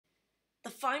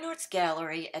Fine Arts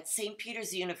Gallery at St.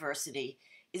 Peter's University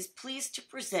is pleased to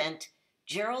present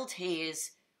Gerald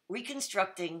Hayes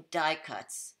Reconstructing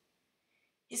Die-Cuts.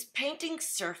 His painting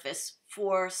surface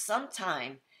for some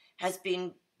time has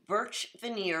been birch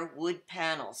veneer wood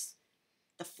panels.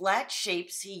 The flat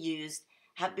shapes he used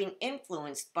have been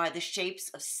influenced by the shapes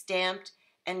of stamped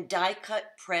and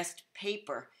die-cut pressed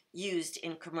paper used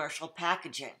in commercial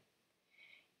packaging.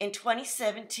 In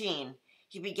 2017,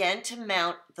 he began to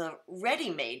mount the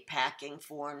ready-made packing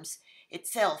forms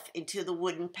itself into the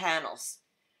wooden panels.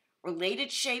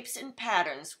 Related shapes and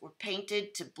patterns were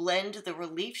painted to blend the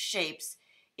relief shapes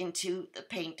into the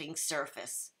painting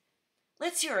surface.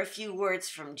 Let's hear a few words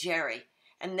from Gerry,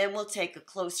 and then we'll take a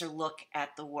closer look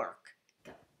at the work.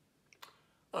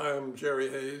 I'm Gerry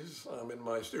Hayes. I'm in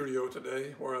my studio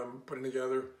today where I'm putting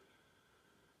together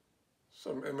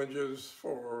some images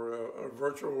for a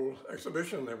virtual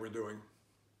exhibition that we're doing.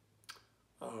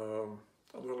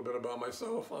 A little bit about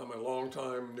myself. I'm a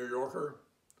longtime New Yorker.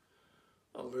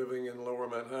 I'm living in Lower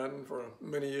Manhattan for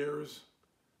many years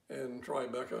in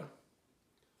Tribeca.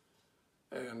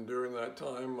 And during that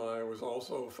time, I was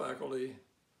also faculty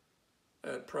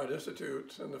at Pratt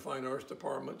Institute in the Fine Arts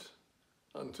Department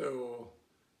until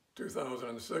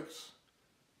 2006,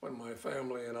 when my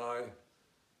family and I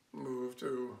moved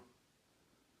to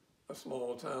a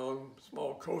small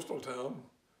coastal town,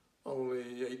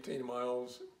 only 18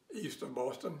 miles east of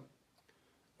Boston,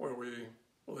 where we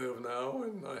live now,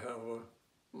 and I have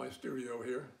my studio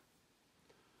here.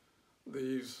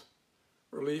 These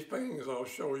relief paintings I'll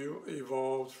show you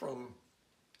evolved from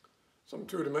some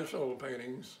two-dimensional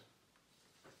paintings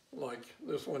like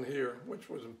this one here, which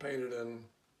was painted in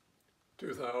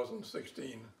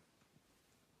 2016.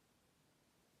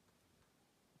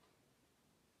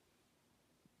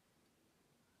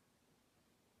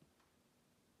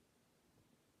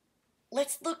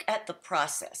 Let's look at the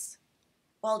process.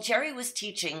 While Gerry was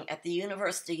teaching at the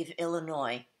University of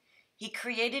Illinois, he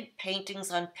created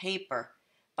paintings on paper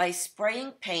by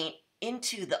spraying paint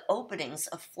into the openings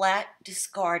of flat,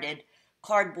 discarded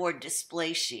cardboard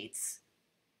display sheets.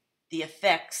 The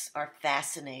effects are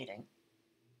fascinating.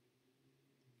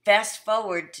 Fast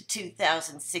forward to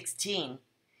 2016.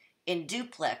 In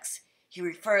Duplex, he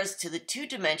refers to the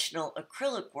two-dimensional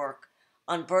acrylic work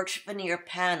on birch veneer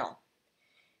panel.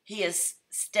 He has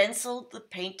stenciled the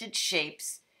painted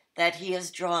shapes that he has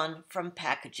drawn from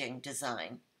packaging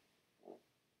design.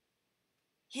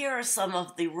 Here are some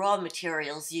of the raw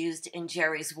materials used in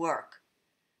Gerry's work.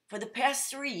 For the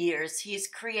past 3 years, he has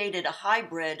created a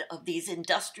hybrid of these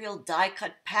industrial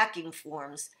die-cut packing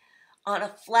forms on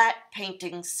a flat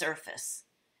painting surface.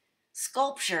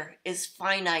 Sculpture is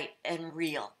finite and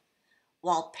real,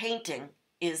 while painting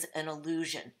is an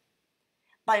illusion.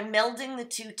 By melding the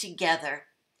two together,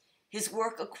 his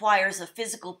work acquires a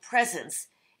physical presence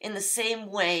in the same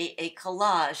way a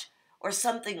collage or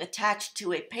something attached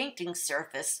to a painting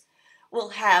surface will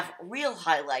have real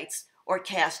highlights or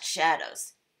cast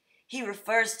shadows. He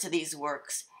refers to these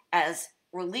works as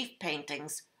relief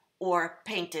paintings or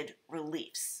painted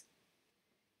reliefs.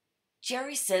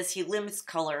 Gerry says he limits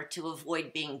color to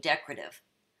avoid being decorative.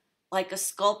 Like a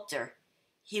sculptor,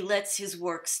 he lets his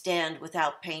work stand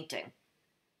without painting,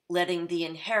 letting the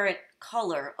inherent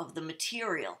color of the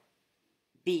material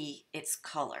be its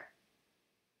color.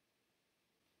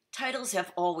 Titles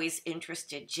have always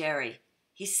interested Gerry.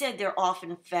 He said they're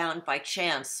often found by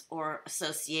chance or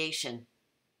association.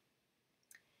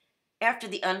 After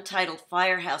the untitled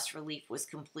firehouse relief was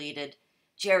completed,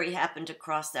 Gerry happened to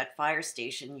cross that fire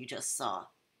station you just saw.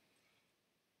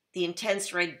 The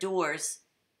intense red doors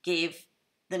gave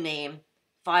the name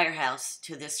Firehouse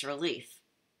to this relief.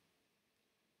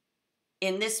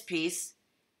 In this piece,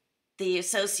 the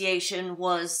association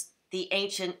was the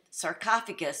ancient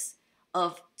sarcophagus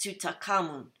of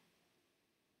Tutankhamun.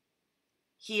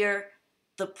 Here,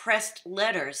 the pressed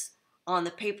letters on the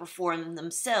paper form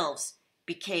themselves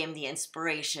became the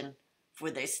inspiration for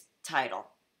this title.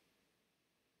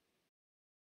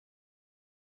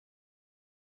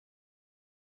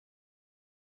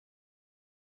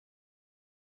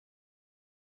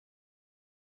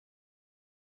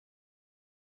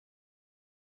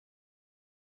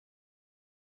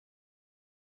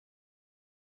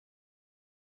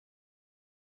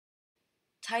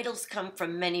 Titles come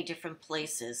from many different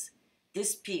places.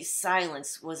 This piece,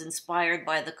 Silence, was inspired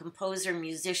by the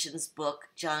composer-musician's book,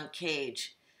 John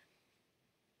Cage.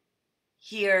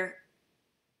 Here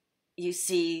you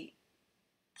see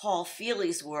Paul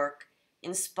Feely's work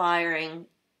inspiring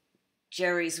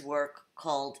Gerry's work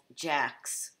called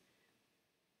Jacks.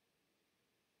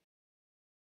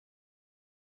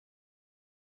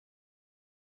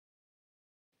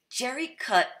 Gerry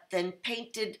cut, then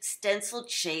painted stenciled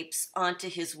shapes onto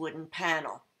his wooden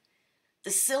panel.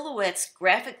 The silhouettes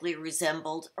graphically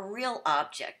resembled a real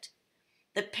object.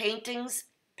 The paintings,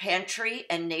 Pantry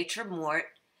and Nature Mort,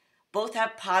 both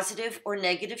have positive or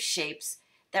negative shapes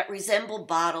that resemble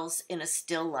bottles in a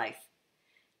still life.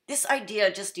 This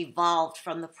idea just evolved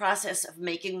from the process of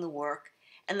making the work,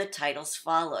 and the titles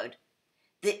followed.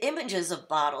 The images of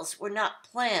bottles were not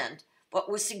planned, but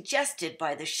were suggested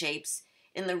by the shapes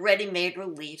in the ready-made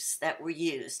reliefs that were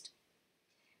used.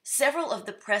 Several of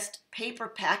the pressed paper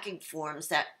packing forms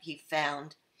that he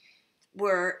found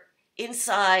were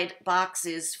inside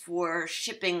boxes for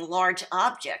shipping large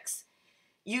objects,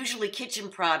 usually kitchen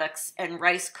products and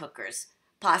rice cookers,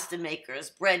 pasta makers,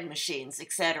 bread machines,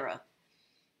 etc.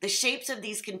 The shapes of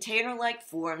these container-like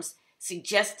forms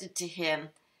suggested to him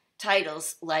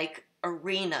titles like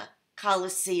Arena,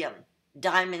 Coliseum,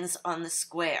 Diamonds on the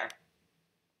Square.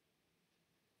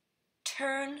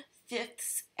 Turn,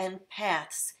 fifths, and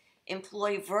paths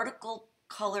employ vertical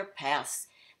color paths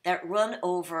that run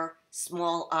over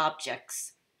small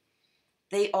objects.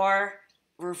 They are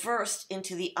reversed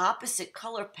into the opposite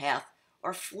color path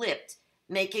or flipped,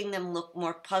 making them look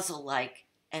more puzzle-like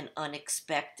and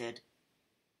unexpected.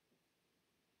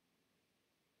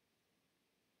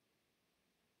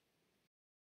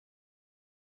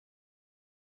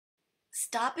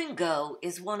 Stop and Go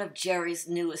is one of Gerry's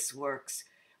newest works,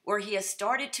 where he has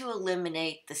started to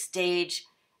eliminate the stage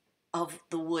of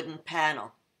the wooden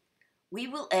panel. We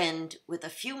will end with a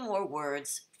few more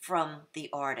words from the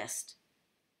artist.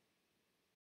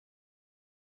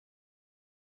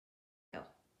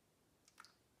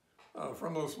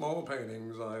 From those small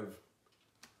paintings, I've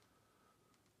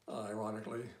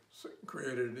ironically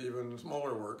created even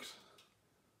smaller works.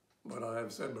 But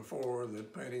I've said before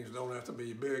that paintings don't have to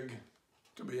be big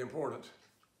to be important.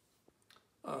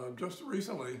 Just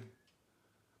recently,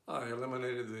 I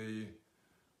eliminated the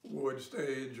wood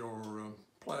stage or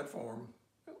platform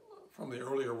from the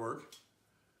earlier work,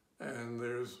 and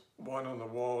there's one on the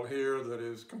wall here that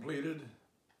is completed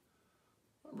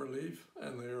relief,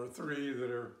 and there are 3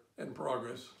 that are in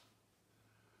progress.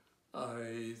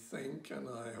 I think and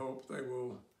I hope they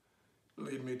will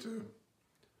lead me to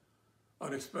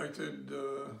unexpected,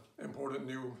 important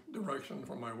new direction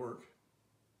for my work.